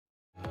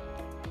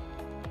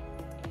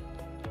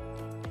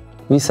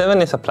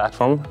V7 is a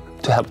platform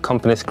to help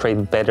companies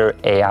create better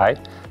AI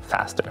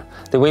faster.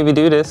 The way we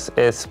do this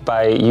is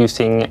by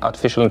using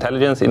artificial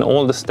intelligence in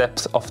all the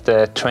steps of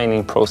the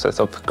training process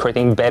of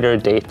creating better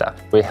data.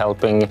 We're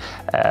helping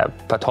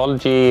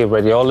pathology,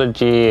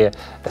 radiology,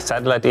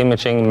 satellite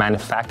imaging,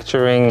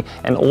 manufacturing,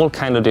 and all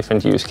kinds of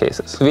different use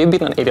cases. We've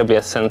been on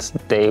AWS since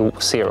day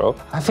zero.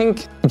 I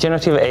think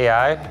generative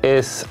AI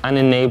is an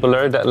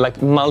enabler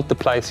that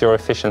multiplies your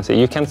efficiency.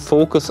 You can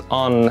focus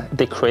on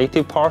the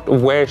creative part,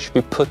 where should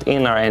we put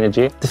in our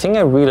energy. The thing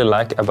I really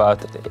like about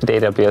the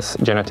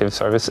AWS generative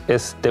service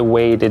is the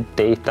way the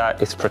data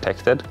is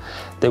protected,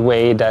 the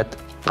way that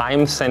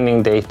I'm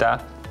sending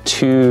data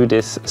to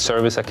this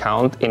service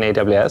account in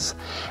AWS.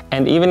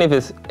 And even if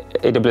it's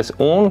AWS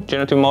own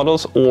generative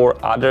models or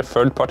other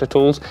third-party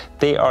tools,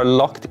 they are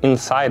locked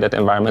inside that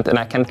environment, and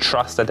I can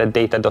trust that the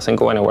data doesn't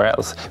go anywhere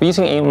else. We're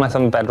using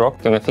Amazon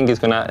Bedrock, and I think it's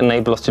going to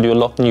enable us to do a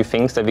lot of new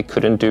things that we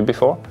couldn't do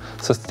before.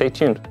 So stay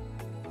tuned.